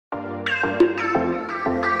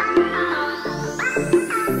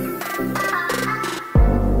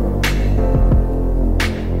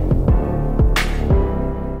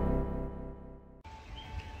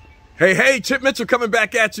Hey, Chip Mitchell coming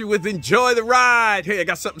back at you with Enjoy the Ride. Hey, I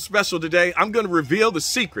got something special today. I'm going to reveal the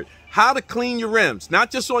secret, how to clean your rims, not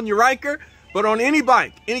just on your Ryker, but on any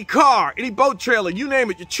bike, any car, any boat trailer, you name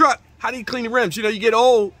it, your truck. How do you clean your rims? You know, you get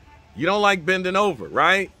old, you don't like bending over,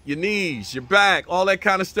 right? Your knees, your back, all that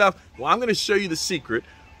kind of stuff. Well, I'm going to show you the secret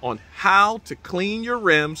on how to clean your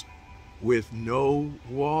rims with no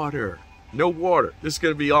water. No water. This is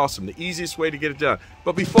going to be awesome. The easiest way to get it done.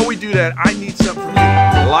 But before we do that, I need something from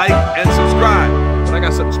you. Like and subscribe. But I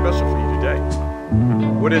got something special for you today.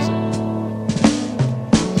 What is it?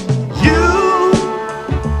 You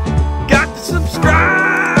got to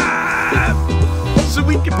subscribe so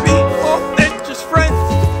we can be more than just friends.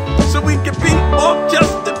 So we can be more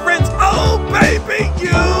just than friends. Oh, baby,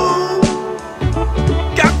 you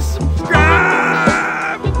got to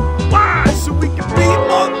subscribe. Why? So we can be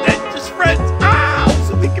more than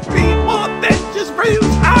so we can be more than just friends.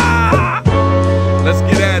 Let's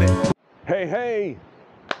get at it. Hey,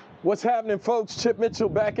 what's happening, folks? Chip Mitchell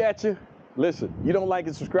back at you. Listen, you don't like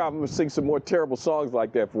it, subscribe. I'm gonna sing some more terrible songs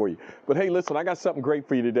like that for you. But hey, listen, I got something great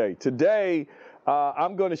for you today. Today,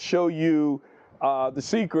 I'm gonna show you the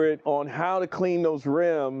secret on how to clean those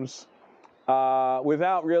rims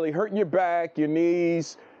without really hurting your back, your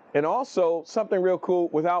knees, and also something real cool,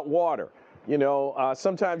 without water. You know,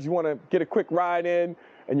 sometimes you want to get a quick ride in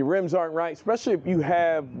and your rims aren't right, especially if you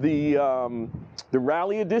have the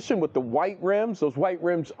Rally Edition with the white rims. Those white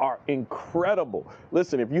rims are incredible.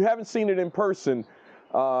 Listen, if you haven't seen it in person,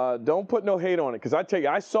 don't put no hate on it, because I tell you,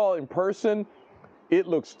 I saw it in person. It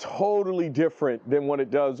looks totally different than what it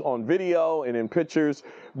does on video and in pictures.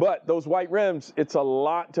 But those white rims, it's a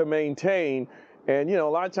lot to maintain. And, you know, a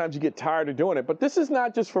lot of times you get tired of doing it. But this is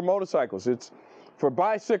not just for motorcycles. It's for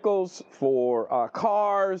bicycles, for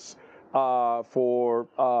cars, for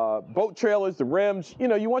boat trailers, the rims. You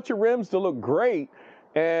know, you want your rims to look great.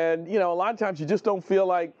 And, you know, a lot of times you just don't feel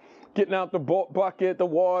like getting out the bucket, the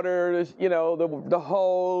water, you know, the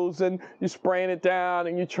hose, and you're spraying it down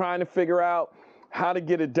and you're trying to figure out how to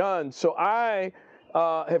get it done. So I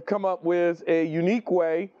have come up with a unique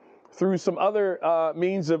way through some other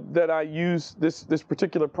means that I use this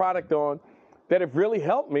particular product on, that have really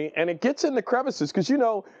helped me, and it gets in the crevices. Because, you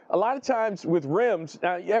know, a lot of times with rims,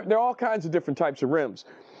 there are all kinds of different types of rims,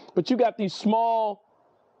 but you got these small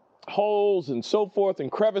holes and so forth and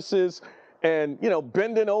crevices, and, you know,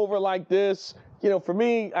 bending over like this. You know, for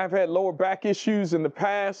me, I've had lower back issues in the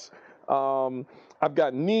past. I've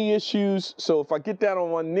got knee issues, so if I get down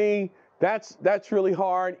on one knee, that's really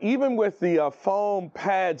hard. Even with the foam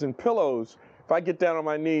pads and pillows, if I get down on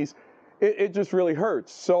my knees, it just really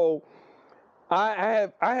hurts. So I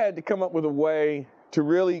had to come up with a way to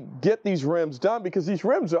really get these rims done, because these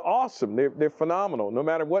rims are awesome. They're phenomenal, no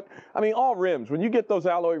matter what. I mean, all rims, when you get those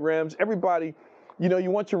alloy rims, everybody, you know, you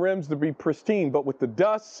want your rims to be pristine, but with the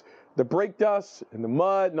dust, the brake dust and the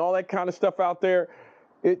mud and all that kind of stuff out there,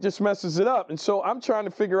 it just messes it up. And so I'm trying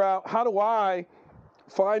to figure out, how do I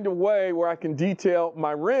find a way where I can detail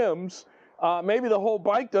my rims? Maybe the whole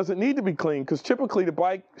bike doesn't need to be clean, because typically the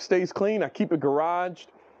bike stays clean. I keep it garaged.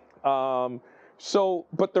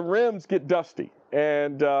 But the rims get dusty,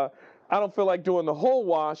 and I don't feel like doing the whole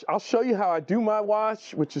wash. I'll show you how I do my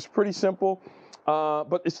wash, which is pretty simple.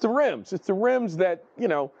 But it's the rims. It's the rims that, you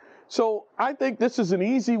know, so I think this is an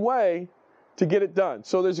easy way to get it done.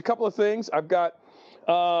 So there's a couple of things. I've got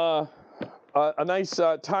a nice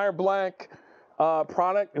tire black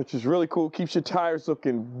product, which is really cool. Keeps your tires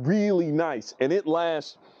looking really nice, and it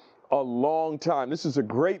lasts a long time. This is a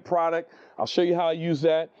great product. I'll show you how I use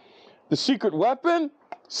that. The secret weapon,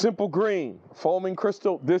 simple green, foaming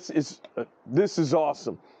crystal. This is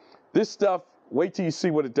awesome. This stuff, wait till you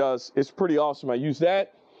see what it does. It's pretty awesome. I use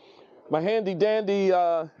that. My handy dandy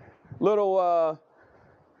little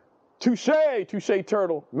touche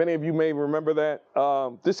turtle. Many of you may remember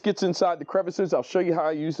that. This gets inside the crevices. I'll show you how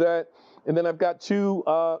I use that. And then I've got two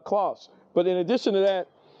cloths. But in addition to that,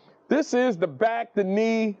 this is the back, the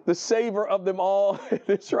knee, the saver of them all.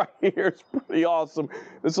 This right here is pretty awesome.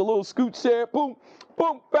 There's a little scoot chair, boom,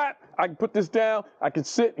 boom, bap. I can put this down, I can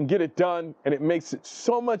sit and get it done, and it makes it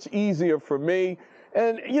so much easier for me.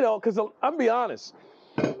 And, you know, because I'll be honest,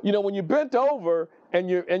 you know, when you're bent over and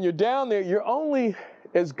you're down there, you're only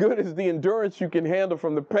as good as the endurance you can handle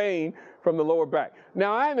from the pain from the lower back.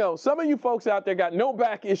 Now, I know some of you folks out there got no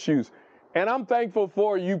back issues, and I'm thankful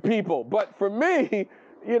for you people. But for me,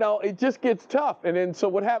 you know, it just gets tough. And then so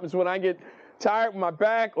what happens when I get tired with my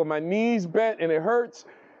back or my knees bent and it hurts,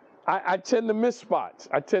 I tend to miss spots.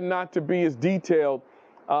 I tend not to be as detailed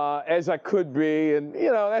as I could be. And,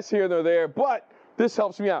 you know, that's here nor there. But this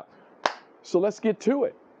helps me out. So let's get to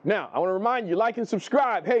it. Now, I want to remind you, like and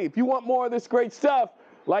subscribe. Hey, if you want more of this great stuff,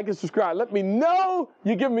 like and subscribe. Let me know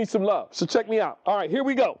you're giving me some love. So check me out. All right, here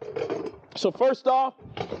we go. So first off,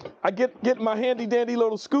 I get my handy dandy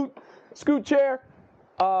little scoot chair.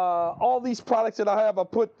 All these products that I have, I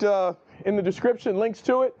put in the description, links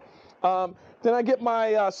to it. Then I get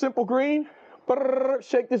my Simple Green,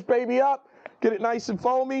 shake this baby up, get it nice and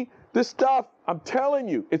foamy. This stuff, I'm telling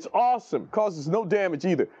you, it's awesome. Causes no damage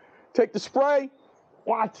either. Take the spray,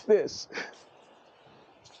 watch this.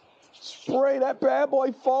 Spray that bad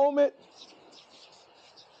boy, foam it.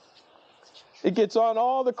 It gets on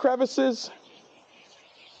all the crevices.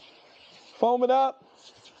 Foam it up.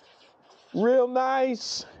 Real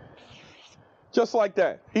nice. Just like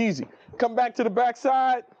that, easy. Come back to the back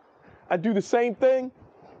side. I do the same thing.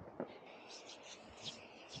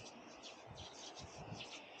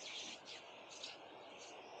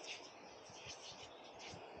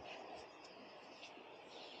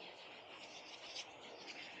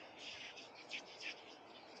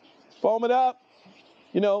 Foam it up.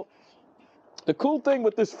 You know, the cool thing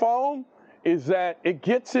with this foam is that it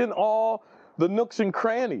gets in all the nooks and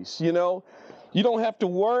crannies, you know. You don't have to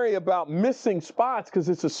worry about missing spots because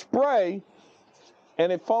it's a spray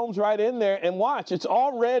and it foams right in there. And watch, it's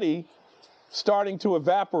already starting to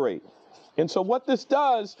evaporate. And so what this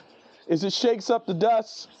does is it shakes up the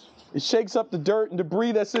dust, it shakes up the dirt and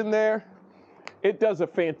debris that's in there. It does a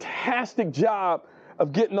fantastic job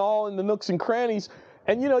of getting all in the nooks and crannies.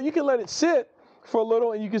 And you know, you can let it sit for a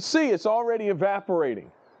little and you can see it's already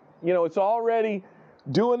evaporating. You know, it's already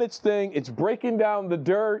doing its thing. It's breaking down the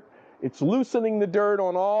dirt. It's loosening the dirt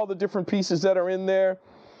on all the different pieces that are in there.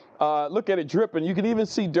 Look at it dripping. You can even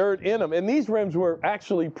see dirt in them. And these rims were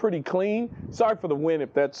actually pretty clean. Sorry for the wind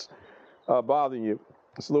if that's bothering you.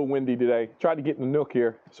 It's a little windy today. Tried to get in the nook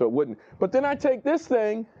here so it wouldn't. But then I take this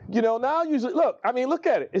thing, you know, now I usually, look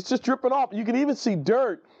at it. It's just dripping off. You can even see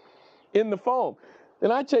dirt in the foam.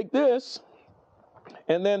 Then I take this,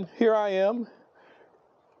 and then here I am,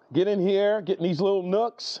 get in here, getting these little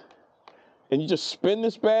nooks, and you just spin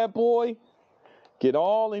this bad boy, get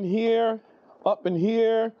all in here, up in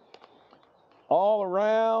here, all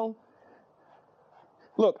around.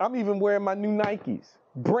 Look, I'm even wearing my new Nikes,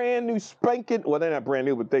 brand new spanking, well, they're not brand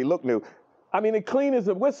new, but they look new. I mean, they're clean as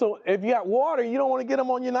a whistle. If you got water, you don't want to get them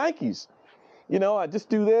on your Nikes. You know, I just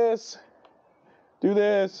do this.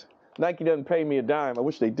 Nike doesn't pay me a dime. I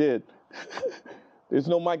wish they did. There's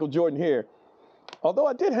no Michael Jordan here. Although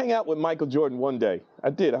I did hang out with Michael Jordan one day. I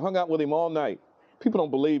did. I hung out with him all night. People don't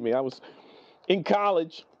believe me. I was in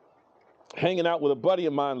college hanging out with a buddy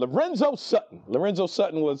of mine, Lorenzo Sutton. Lorenzo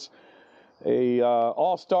Sutton was a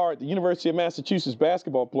all-star at the University of Massachusetts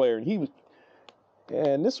basketball player.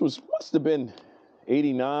 And this must have been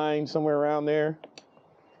 89, somewhere around there.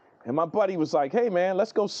 And my buddy was like, hey, man,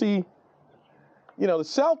 let's go see, you know, the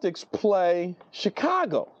Celtics play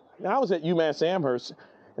Chicago. Now, I was at UMass Amherst,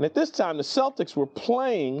 and at this time, the Celtics were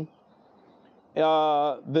playing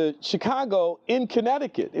the Chicago in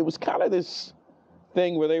Connecticut. It was kind of this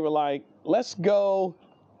thing where they were like, let's go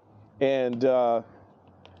and,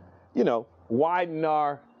 you know, widen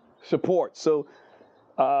our support. So,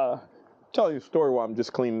 tell you a story while I'm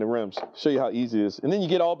just cleaning the rims, show you how easy it is. And then you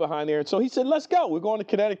get all behind there. And so he said, let's go. We're going to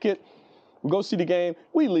Connecticut. We go see the game.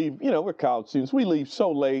 We leave, you know, we're college students. We leave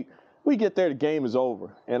so late. We get there, the game is over.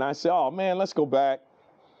 And I said, oh, man, let's go back.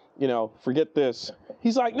 You know, forget this.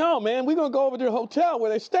 He's like, no, man, we're going to go over to the hotel where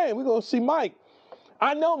they're staying. We're going to see Mike.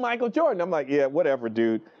 I know Michael Jordan. I'm like, yeah, whatever,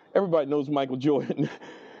 dude. Everybody knows Michael Jordan.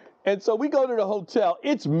 And so we go to the hotel.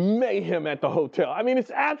 It's mayhem at the hotel. I mean,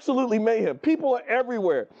 it's absolutely mayhem. People are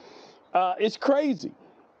everywhere. It's crazy.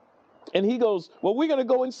 And he goes, well, we're going to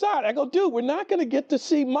go inside. I go, dude, we're not going to get to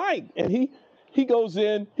see Mike. And he goes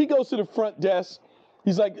in. He goes to the front desk.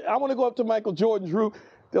 He's like, I want to go up to Michael Jordan's room.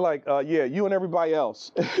 They're like, yeah, you and everybody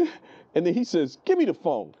else. And then he says, give me the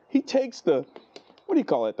phone. He takes the, what do you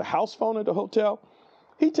call it, the house phone at the hotel?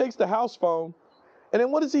 He takes the house phone. And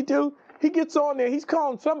then what does he do? He gets on there. He's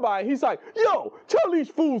calling somebody. He's like, yo, tell these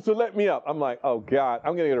fools to let me up. I'm like, oh, God,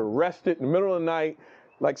 I'm going to get arrested in the middle of the night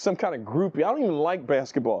like some kind of groupie. I don't even like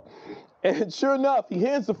basketball. And sure enough, he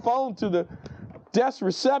hands the phone to the desk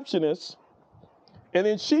receptionist. And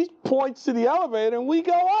then she points to the elevator and we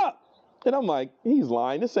go up. And I'm like, he's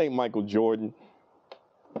lying. This ain't Michael Jordan.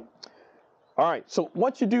 All right, so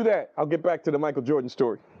once you do that, I'll get back to the Michael Jordan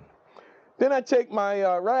story. Then I take my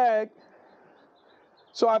rag.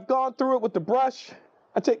 So I've gone through it with the brush.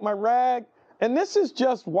 I take my rag. And this is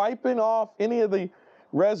just wiping off any of the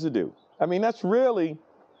residue. I mean, that's really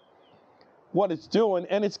what it's doing.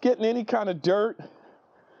 And it's getting any kind of dirt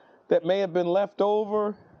that may have been left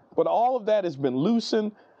over. But all of that has been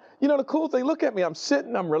loosened. you know, the cool thing, look at me, I'm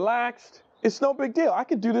sitting, I'm relaxed. It's no big deal. I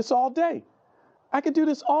could do this all day. I could do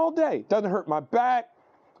this all day. Doesn't hurt my back,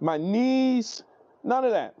 my knees, none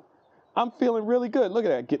of that. I'm feeling really good. Look at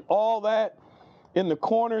that. Get all that in the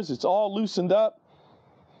corners. It's all loosened up.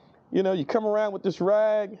 You know, you come around with this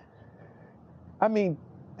rag. I mean,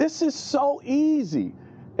 this is so easy.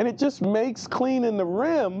 And it just makes cleaning the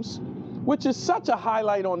rims, which is such a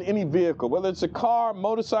highlight on any vehicle, whether it's a car,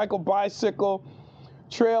 motorcycle, bicycle,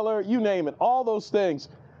 trailer, you name it, all those things.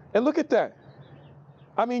 And look at that.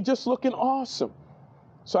 I mean, just looking awesome.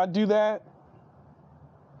 So I do that.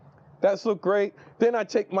 That's look great. Then I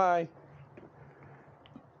take my,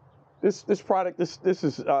 this product, this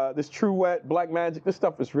is this True Wet Black Magic. This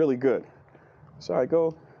stuff is really good. So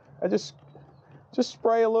I just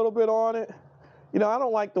spray a little bit on it. You know, I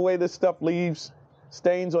don't like the way this stuff leaves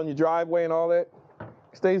stains on your driveway and all that.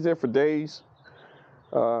 It stays there for days.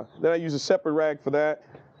 Then I use a separate rag for that.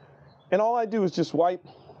 And all I do is just wipe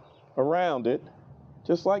around it,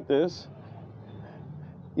 just like this,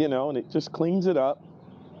 you know, and it just cleans it up.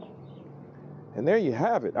 And there you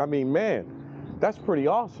have it. I mean, man, that's pretty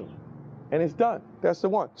awesome. And it's done. That's the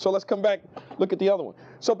one. So let's come back, look at the other one.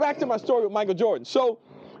 So back to my story with Michael Jordan. So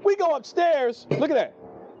we go upstairs. Look at that.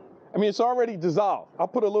 I mean, it's already dissolved. I'll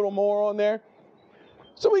put a little more on there.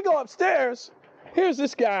 So we go upstairs. Here's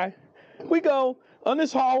this guy. We go on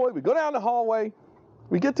this hallway. We go down the hallway.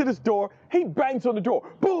 We get to this door. He bangs on the door.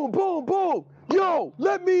 Boom, boom, boom. Yo,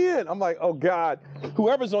 let me in. I'm like, oh, God.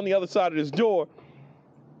 Whoever's on the other side of this door,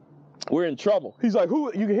 we're in trouble. He's like,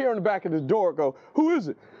 who? You can hear in the back of the door go, who is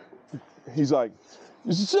it? He's like,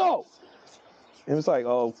 so. And it's like,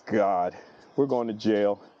 oh, God, we're going to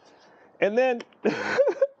jail. And then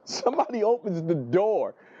somebody opens the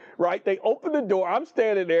door, right? They open the door. I'm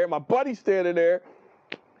standing there. My buddy's standing there.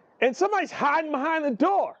 And somebody's hiding behind the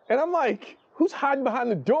door. And I'm like, who's hiding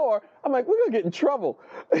behind the door? I'm like, we're going to get in trouble.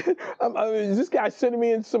 I mean, is this guy sending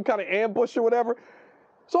me in some kind of ambush or whatever?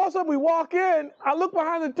 So all of a sudden we walk in. I look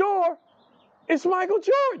behind the door. It's Michael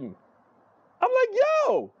Jordan. I'm like,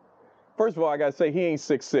 yo. First of all, I got to say, he ain't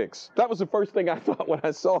 6'6". That was the first thing I thought when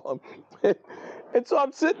I saw him. And so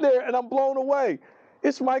I'm sitting there and I'm blown away.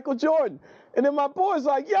 It's Michael Jordan. And then my boy's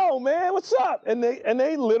like, yo, man, what's up? And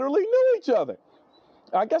they literally knew each other.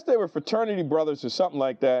 I guess they were fraternity brothers or something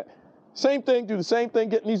like that. Same thing, do the same thing,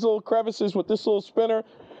 getting these little crevices with this little spinner,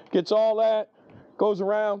 gets all that, goes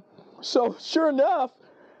around. So sure enough,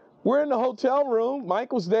 we're in the hotel room.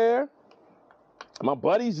 Michael's there. My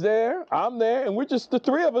buddy's there. I'm there. And we're just the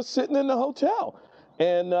three of us sitting in the hotel.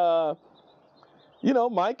 And, you know,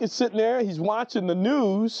 Mike is sitting there. He's watching the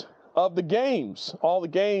news of the games, all the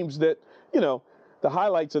games that, you know, the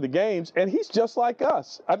highlights of the games. And he's just like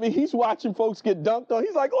us. I mean, he's watching folks get dunked on.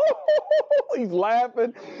 He's like, oh, he's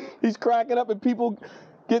laughing. He's cracking up at people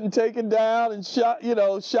getting taken down and shot, you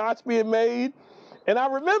know, shots being made. And I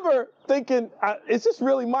remember thinking, is this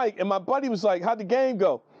really Mike? And my buddy was like, how'd the game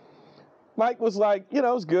go? Mike was like, you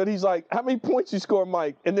know, it's good. He's like, how many points you score,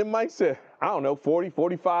 Mike? And then Mike said, I don't know, 40,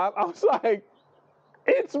 45. I was like,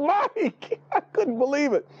 it's Mike. I couldn't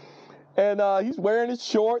believe it. And he's wearing his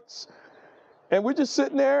shorts. And we're just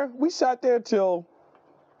sitting there. We sat there till,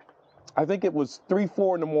 I think it was 3,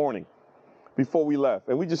 4 in the morning before we left.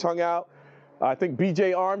 And we just hung out. I think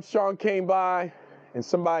B.J. Armstrong came by and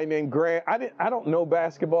somebody named Grant. I don't know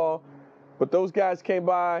basketball, but those guys came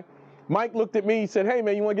by. Mike looked at me. He said, hey,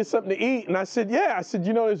 man, you want to get something to eat? And I said, yeah. I said,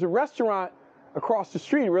 you know, there's a restaurant across the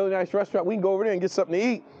street, a really nice restaurant. We can go over there and get something to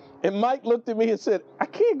eat. And Mike looked at me and said, I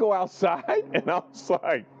can't go outside. And I was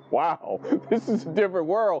like, wow, this is a different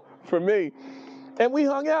world for me. And we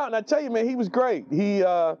hung out. And I tell you, man, he was great. He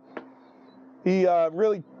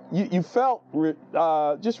really, you felt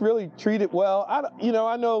just really treated well.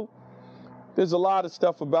 I know there's a lot of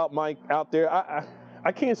stuff about Mike out there.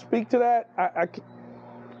 I can't speak to that.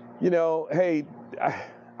 You know, hey,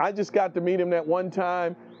 I just got to meet him that one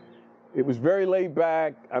time. It was very laid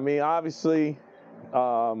back. I mean, obviously,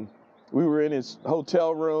 we were in his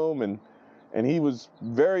hotel room, and he was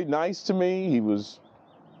very nice to me. He was,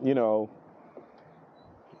 you know,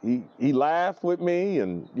 he laughed with me,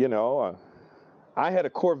 and, you know, I had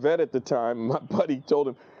a Corvette at the time. My buddy told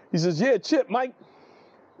him, he says, yeah, Chip, Mike,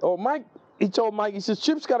 he told Mike, he says,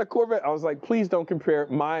 Chip's got a Corvette. I was like, please don't compare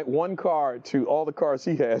my one car to all the cars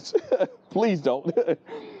he has. Please don't.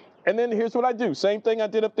 And then here's what I do. Same thing I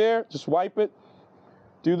did up there. Just wipe it.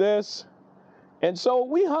 Do this. And so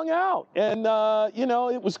we hung out. And, you know,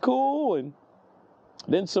 it was cool. And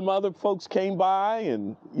then some other folks came by.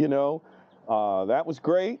 And, you know, that was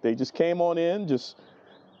great. They just came on in, just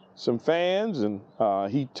some fans. And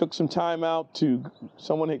he took some time out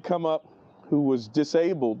someone had come up who was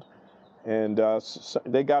disabled And so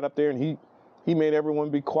they got up there, and he made everyone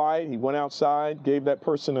be quiet. He went outside, gave that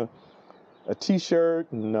person a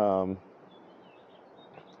T-shirt, and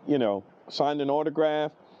you know, signed an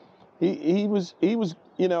autograph. He was,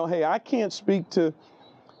 you know, hey, I can't speak to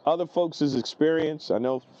other folks' experience. I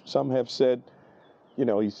know some have said, you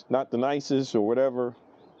know, he's not the nicest or whatever,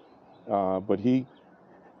 but he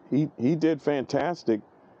did fantastic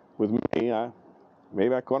with me.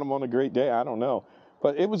 Maybe I caught him on a great day. I don't know,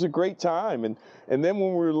 but it was a great time. And then when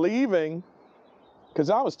we were leaving, because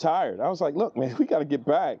I was tired, I was like, look, man, we got to get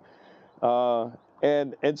back.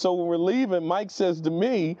 And so when we're leaving, Mike says to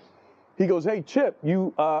me, he goes, hey, Chip,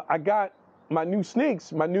 I got my new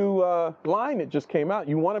sneaks, my new line that just came out.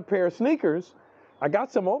 You want a pair of sneakers? I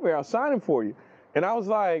got some over here. I'll sign them for you. And I was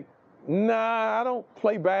like, nah, I don't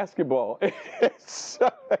play basketball. It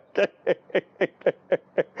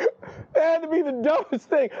had to be the dumbest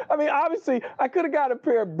thing. I mean, obviously, I could have got a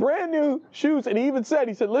pair of brand new shoes. And he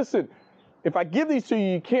said, listen, if I give these to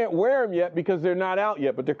you, you can't wear them yet because they're not out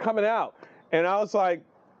yet, but they're coming out. And I was like,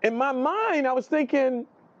 in my mind, I was thinking,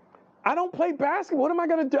 I don't play basketball. What am I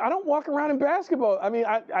going to do? I don't walk around in basketball. I mean,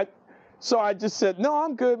 so I just said, no,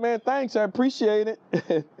 I'm good, man. Thanks. I appreciate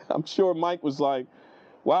it. I'm sure Mike was like,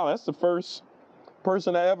 wow, that's the first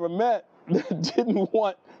person I ever met that didn't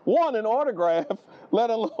want an autograph, let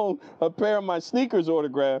alone a pair of my sneakers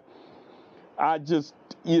autographed. I just,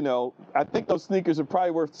 you know, I think those sneakers are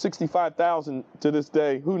probably worth $65,000 to this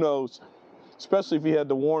day. Who knows? Especially if he had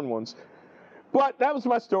the worn ones. But that was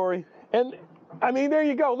my story. And I mean, there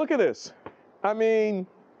you go. Look at this. I mean,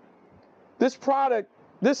 this product,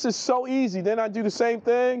 this is so easy. Then I do the same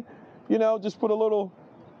thing, you know, just put a little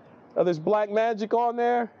of this black magic on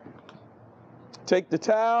there. Take the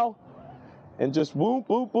towel and just boop,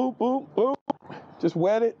 boop, boop, boop, boop. Just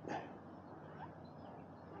wet it.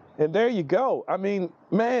 And there you go. I mean,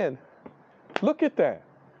 man, look at that.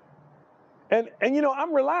 And you know,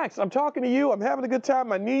 I'm relaxed. I'm talking to you. I'm having a good time.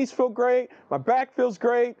 My knees feel great. My back feels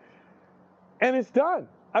great. And it's done.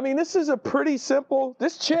 I mean, this is a pretty simple,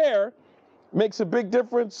 this chair makes a big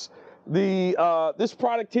difference. This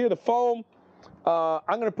product here, the foam, I'm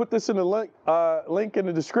going to put this in the link in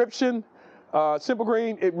the description. Simple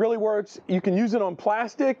Green, it really works. You can use it on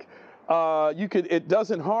plastic. It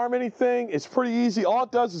doesn't harm anything. It's pretty easy. All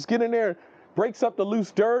it does is get in there, breaks up the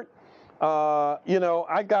loose dirt. You know,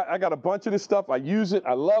 I got a bunch of this stuff. I use it.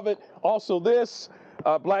 I love it. Also this,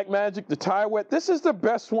 Black Magic, the Tie Wet. This is the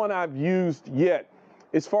best one I've used yet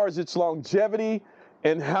as far as its longevity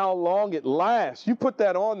and how long it lasts. You put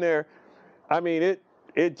that on there, I mean,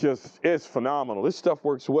 it just is phenomenal. This stuff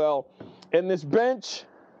works well. And this bench,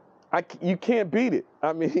 you can't beat it.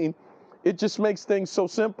 I mean, it just makes things so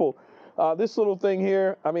simple. This little thing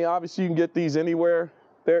here, I mean, obviously you can get these anywhere.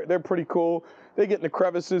 They're pretty cool. They get in the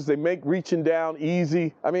crevices. They make reaching down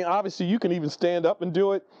easy. I mean, obviously you can even stand up and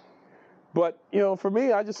do it. But, you know, for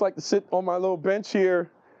me, I just like to sit on my little bench here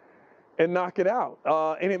and knock it out.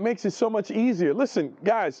 And it makes it so much easier. Listen,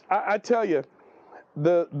 guys, I tell you,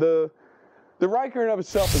 the Ryker in of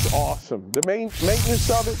itself is awesome. The maintenance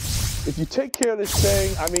of it, if you take care of this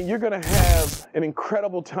thing, I mean, you're going to have an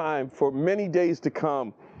incredible time for many days to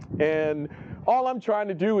come. And all I'm trying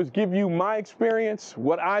to do is give you my experience,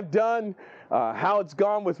 what I've done, how it's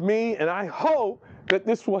gone with me, and I hope that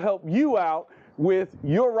this will help you out with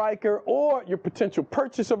your Ryker or your potential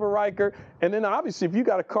purchase of a Ryker. And then obviously if you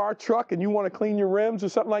got a car, truck, and you want to clean your rims or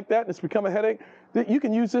something like that and it's become a headache, that you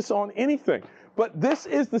can use this on anything. But this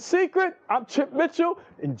is the secret. I'm Chip Mitchell.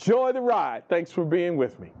 Enjoy the ride. Thanks for being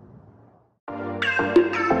with me.